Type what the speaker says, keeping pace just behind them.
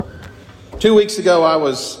2 weeks ago, I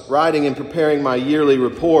was writing and preparing my yearly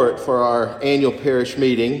report for our annual parish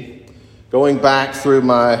meeting, going back through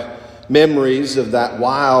my memories of that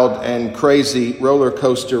wild and crazy roller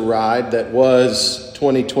coaster ride that was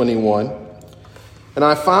 2021. And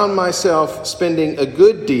I found myself spending a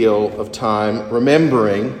good deal of time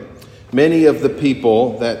remembering many of the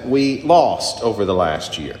people that we lost over the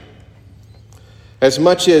last year. As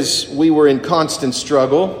much as we were in constant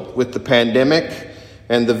struggle with the pandemic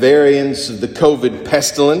and the variants of the COVID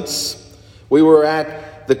pestilence, we were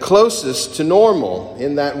at the closest to normal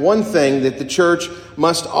in that one thing that the church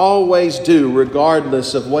must always do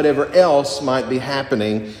regardless of whatever else might be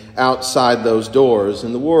happening outside those doors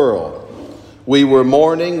in the world. We were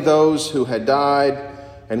mourning those who had died,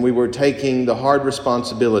 and we were taking the hard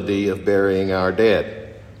responsibility of burying our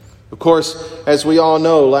dead. Of course, as we all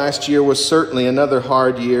know, last year was certainly another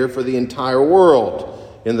hard year for the entire world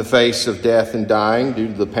in the face of death and dying due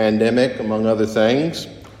to the pandemic, among other things.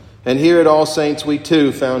 And here at All Saints, we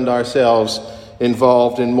too found ourselves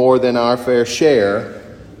involved in more than our fair share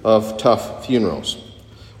of tough funerals.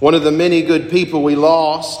 One of the many good people we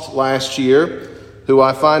lost last year, who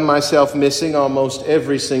I find myself missing almost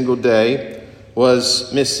every single day,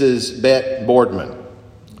 was Mrs. Bet Boardman.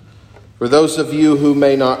 For those of you who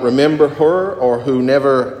may not remember her or who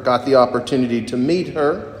never got the opportunity to meet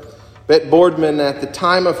her, Bet Boardman, at the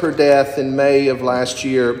time of her death in May of last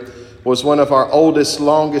year, was one of our oldest,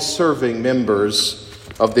 longest-serving members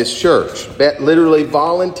of this church. Bet literally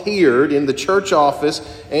volunteered in the church office,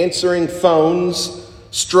 answering phones,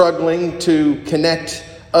 struggling to connect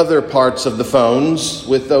other parts of the phones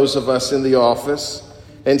with those of us in the office,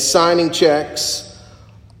 and signing checks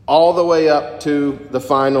all the way up to the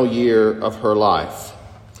final year of her life.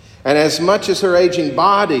 And as much as her aging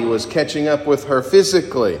body was catching up with her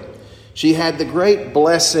physically, she had the great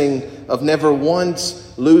blessing of never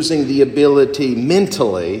once losing the ability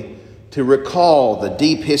mentally to recall the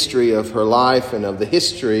deep history of her life and of the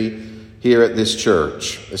history here at this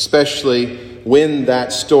church, especially when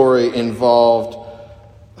that story involved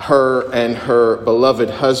her and her beloved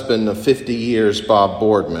husband of 50 years, Bob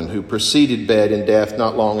Boardman, who preceded Bet in death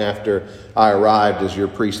not long after I arrived as your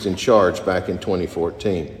priest in charge back in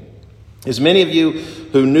 2014. As many of you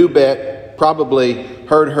who knew Bet probably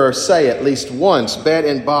heard her say at least once, Bet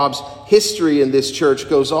and Bob's history in this church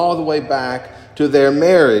goes all the way back to their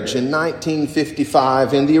marriage in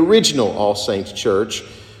 1955 in the original All Saints Church,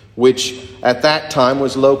 which at that time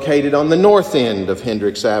was located on the north end of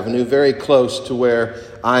Hendricks Avenue, very close to where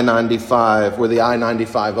the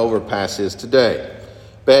I-95 overpass is today.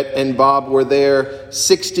 Bet and Bob were there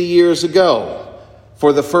 60 years ago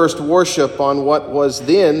for the first worship on what was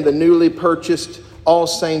then the newly purchased All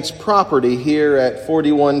Saints property here at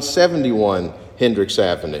 4171 Hendricks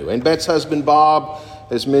Avenue. And Bet's husband, Bob,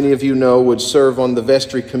 as many of you know, would serve on the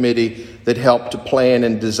vestry committee that helped to plan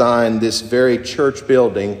and design this very church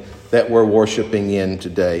building that we're worshiping in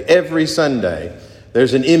today. Every Sunday,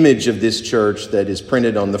 there's an image of this church that is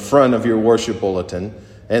printed on the front of your worship bulletin,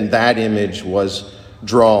 and that image was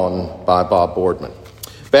drawn by Bob Boardman.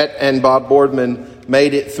 Bet and Bob Boardman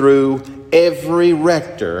made it through every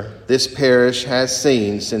rector this parish has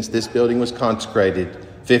seen since this building was consecrated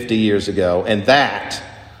 50 years ago. And that,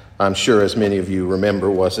 I'm sure as many of you remember,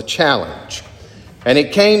 was a challenge. And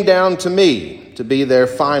it came down to me to be their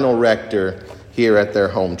final rector here at their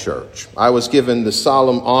home church. I was given the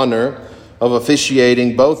solemn honor of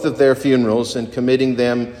officiating both of their funerals and committing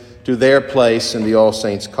them to their place in the All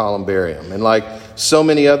Saints Columbarium. And like so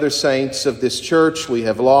many other saints of this church we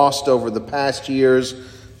have lost over the past years,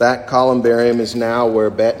 that columbarium is now where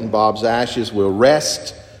Bet and Bob's ashes will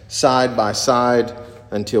rest side by side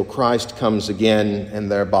until Christ comes again and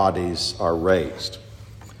their bodies are raised.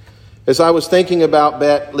 As I was thinking about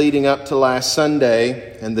Bet leading up to last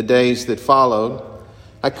Sunday and the days that followed,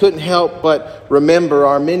 I couldn't help but remember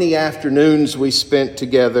our many afternoons we spent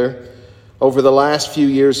together over the last few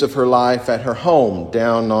years of her life at her home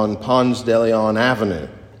down on Ponce de Leon Avenue.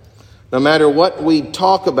 No matter what we'd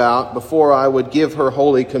talk about before I would give her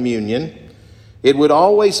Holy Communion, it would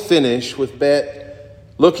always finish with Bet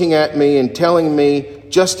looking at me and telling me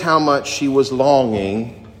just how much she was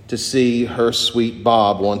longing to see her sweet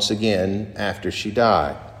Bob once again after she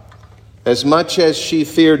died. As much as she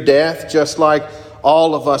feared death, just like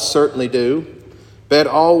all of us certainly do, Bet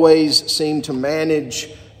always seemed to manage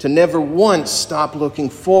to never once stop looking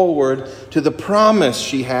forward to the promise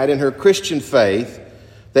she had in her Christian faith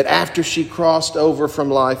that after she crossed over from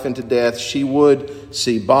life into death, she would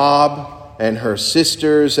see Bob and her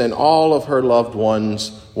sisters and all of her loved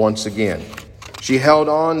ones once again. She held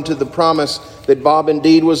on to the promise that Bob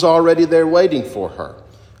indeed was already there waiting for her,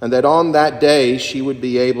 and that on that day she would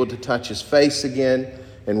be able to touch his face again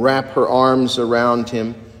and wrap her arms around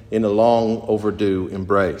him in a long overdue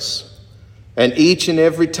embrace. And each and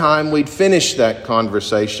every time we'd finish that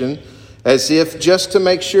conversation, as if just to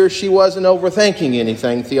make sure she wasn't overthinking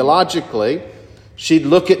anything theologically, she'd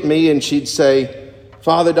look at me and she'd say,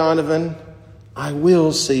 "Father Donovan, I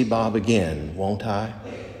will see Bob again, won't I?"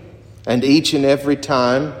 And each and every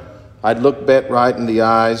time I'd look Bet right in the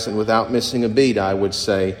eyes, and without missing a beat, I would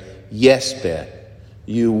say, "Yes, Bet,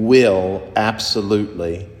 you will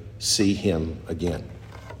absolutely see him again."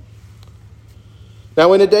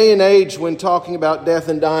 Now, in a day and age when talking about death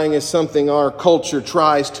and dying is something our culture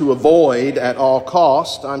tries to avoid at all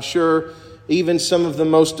cost, I'm sure even some of the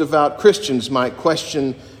most devout Christians might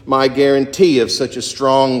question my guarantee of such a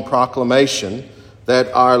strong proclamation that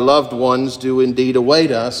our loved ones do indeed await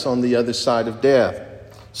us on the other side of death.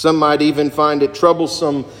 Some might even find it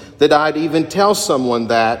troublesome that I'd even tell someone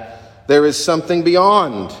that there is something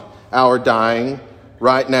beyond our dying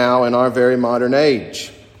right now in our very modern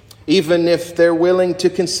age. Even if they're willing to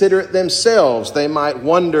consider it themselves, they might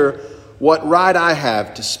wonder what right I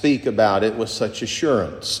have to speak about it with such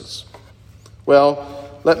assurances. Well,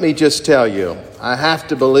 let me just tell you, I have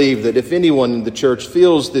to believe that if anyone in the church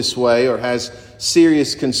feels this way or has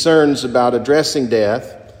serious concerns about addressing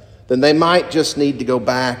death, then they might just need to go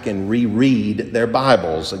back and reread their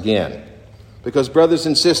Bibles again. Because, brothers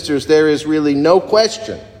and sisters, there is really no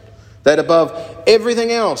question that above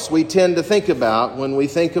everything else we tend to think about when we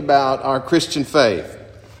think about our Christian faith,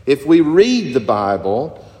 if we read the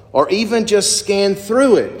Bible or even just scan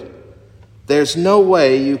through it, there's no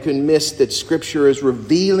way you can miss that Scripture is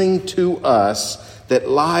revealing to us that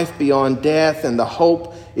life beyond death and the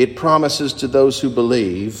hope it promises to those who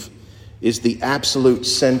believe is the absolute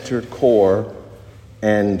center, core,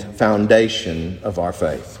 and foundation of our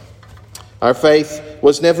faith. Our faith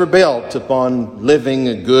was never built upon living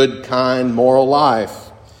a good, kind, moral life.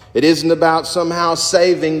 It isn't about somehow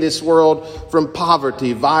saving this world from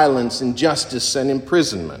poverty, violence, injustice, and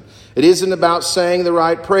imprisonment. It isn't about saying the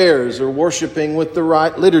right prayers or worshiping with the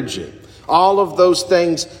right liturgy. All of those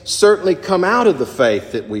things certainly come out of the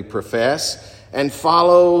faith that we profess and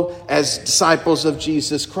follow as disciples of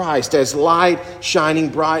Jesus Christ, as light shining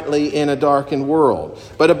brightly in a darkened world.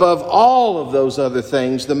 But above all of those other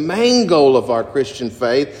things, the main goal of our Christian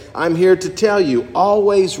faith, I'm here to tell you,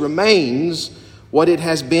 always remains what it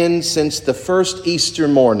has been since the first Easter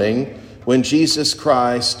morning when Jesus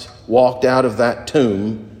Christ walked out of that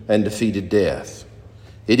tomb and defeated death.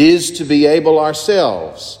 It is to be able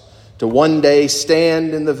ourselves to one day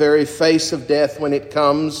stand in the very face of death when it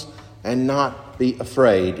comes and not be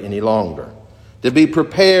afraid any longer. To be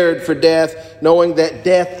prepared for death, knowing that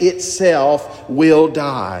death itself will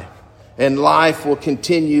die and life will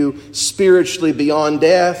continue spiritually beyond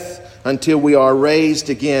death until we are raised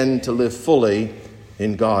again to live fully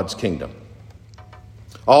in God's kingdom.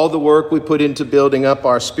 All the work we put into building up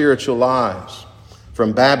our spiritual lives,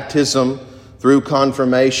 from baptism through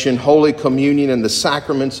confirmation, Holy Communion, and the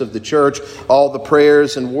sacraments of the church, all the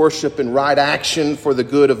prayers and worship and right action for the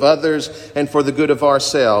good of others and for the good of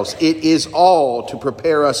ourselves. It is all to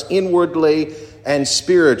prepare us inwardly and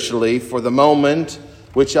spiritually for the moment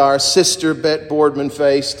which our sister Bet Boardman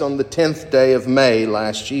faced on the 10th day of May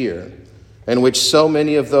last year, and which so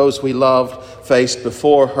many of those we loved faced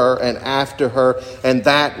before her and after her, and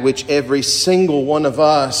that which every single one of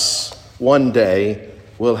us one day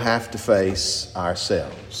we'll have to face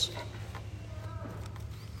ourselves.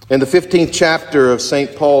 In the 15th chapter of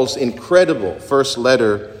St. Paul's incredible first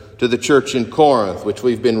letter to the church in Corinth, which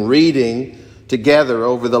we've been reading together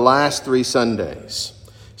over the last 3 Sundays,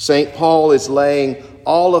 St. Paul is laying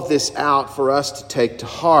all of this out for us to take to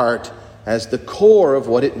heart as the core of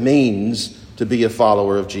what it means to be a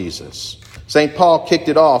follower of Jesus. St. Paul kicked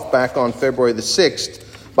it off back on February the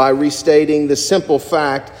 6th by restating the simple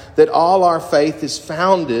fact that all our faith is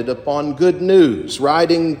founded upon good news.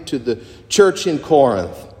 Writing to the church in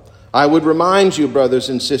Corinth, I would remind you, brothers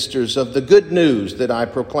and sisters, of the good news that I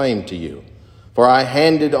proclaimed to you. For I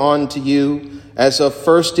handed on to you as of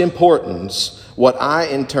first importance what I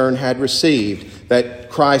in turn had received, that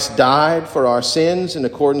Christ died for our sins in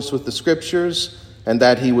accordance with the Scriptures, and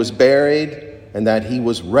that he was buried, and that he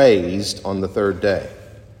was raised on the 3rd day.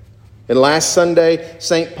 And last Sunday,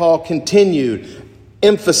 St. Paul continued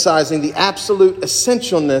emphasizing the absolute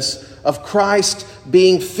essentialness of Christ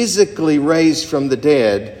being physically raised from the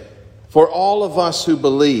dead for all of us who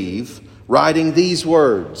believe, writing these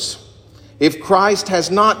words: if Christ has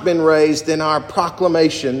not been raised, then our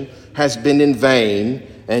proclamation has been in vain,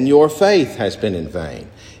 and your faith has been in vain.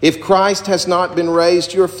 If Christ has not been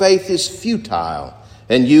raised, your faith is futile,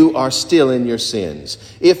 and you are still in your sins.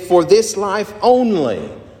 If for this life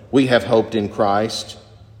only we have hoped in Christ,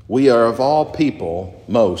 we are of all people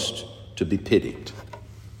most to be pitied.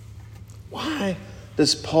 Why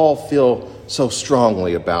does Paul feel so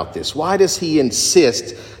strongly about this? Why does he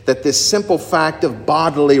insist that this simple fact of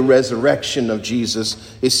bodily resurrection of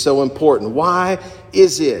Jesus is so important? Why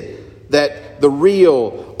is it that the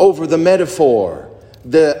real over the metaphor,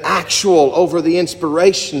 the actual over the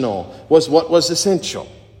inspirational was what was essential?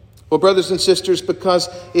 Well, brothers and sisters, because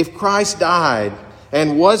if Christ died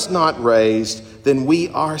and was not raised, then we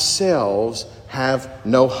ourselves have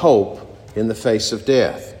no hope in the face of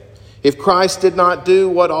death. If Christ did not do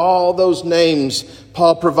what all those names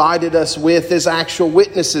Paul provided us with as actual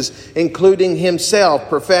witnesses, including himself,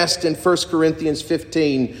 professed in 1 Corinthians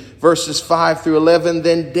 15, verses 5 through 11,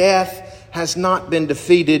 then death has not been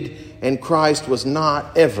defeated, and Christ was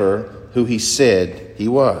not ever who he said he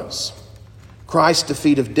was. Christ's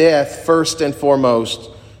defeat of death, first and foremost,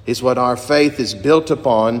 is what our faith is built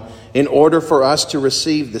upon in order for us to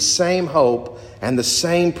receive the same hope and the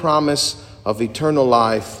same promise of eternal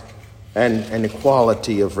life and an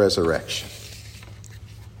equality of resurrection.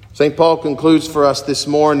 St. Paul concludes for us this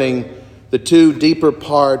morning the two deeper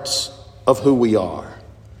parts of who we are.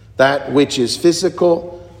 That which is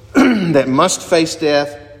physical, that must face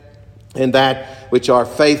death, and that which our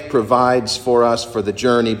faith provides for us for the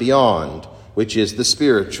journey beyond, which is the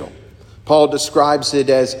spiritual. Paul describes it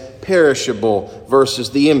as perishable versus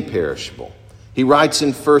the imperishable. He writes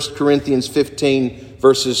in 1 Corinthians 15,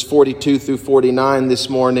 verses 42 through 49 this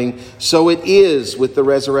morning, "So it is with the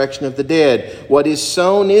resurrection of the dead. What is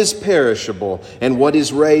sown is perishable, and what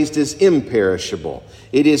is raised is imperishable.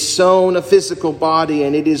 It is sown a physical body,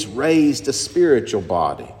 and it is raised a spiritual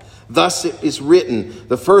body. Thus it is written,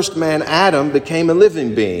 the first man, Adam, became a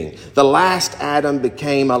living being. The last Adam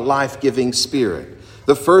became a life-giving spirit.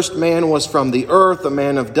 The first man was from the earth, a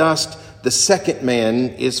man of dust. The second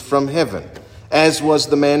man is from heaven. As was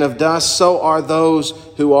the man of dust, so are those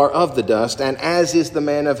who are of the dust. And as is the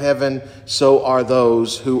man of heaven, so are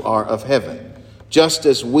those who are of heaven. Just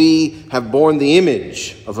as we have borne the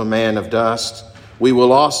image of a man of dust, we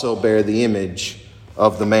will also bear the image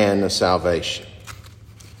of the man of salvation."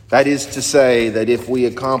 That is to say that if we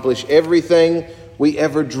accomplish everything we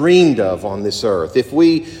ever dreamed of on this earth, if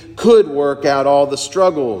we could work out all the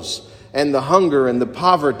struggles and the hunger and the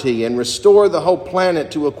poverty and restore the whole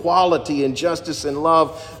planet to equality and justice and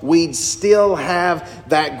love, we'd still have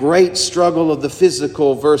that great struggle of the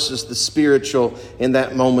physical versus the spiritual in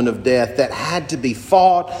that moment of death that had to be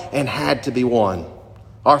fought and had to be won.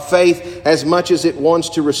 Our faith, as much as it wants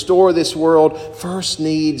to restore this world, first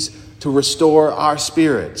needs to restore our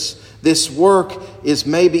spirits. This work is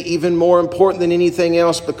maybe even more important than anything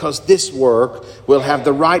else because this work will have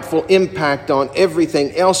the rightful impact on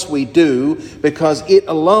everything else we do, because it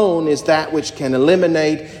alone is that which can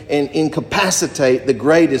eliminate and incapacitate the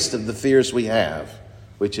greatest of the fears we have,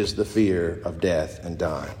 which is the fear of death and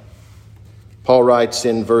dying. Paul writes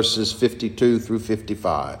in verses 52 through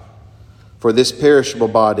 55, "For this perishable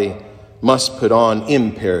body must put on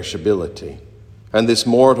imperishability, and this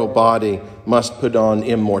mortal body must put on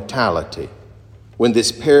immortality. When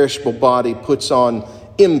this perishable body puts on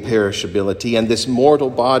imperishability and this mortal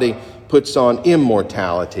body puts on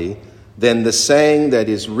immortality, then the saying that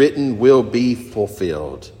is written will be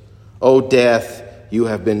fulfilled. O death, you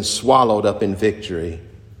have been swallowed up in victory.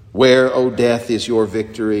 Where, O death, is your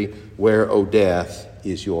victory? Where, O death,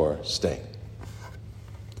 is your sting?"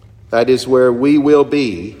 That is where we will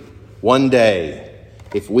be one day,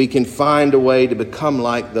 if we can find a way to become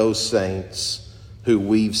like those saints who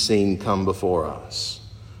we've seen come before us.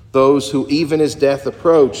 Those who, even as death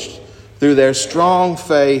approached, through their strong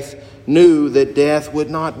faith, knew that death would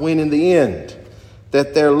not win in the end,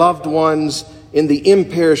 that their loved ones in the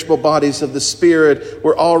imperishable bodies of the Spirit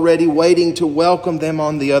were already waiting to welcome them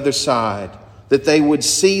on the other side, that they would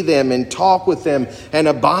see them and talk with them and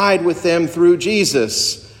abide with them through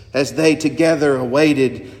Jesus, as they together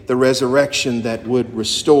awaited the resurrection that would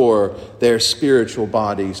restore their spiritual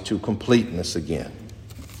bodies to completeness again.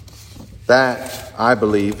 That, I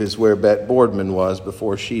believe, is where Bette Boardman was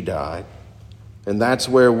before she died. And that's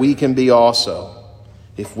where we can be also,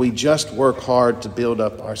 if we just work hard to build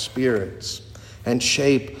up our spirits and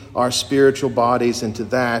shape our spiritual bodies into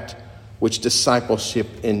that which discipleship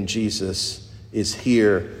in Jesus is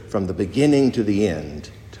here from the beginning to the end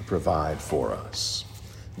to provide for us.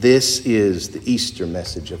 This is the Easter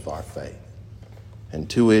message of our faith. And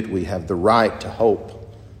to it we have the right to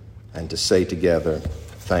hope and to say together,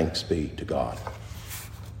 thanks be to God.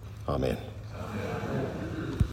 Amen.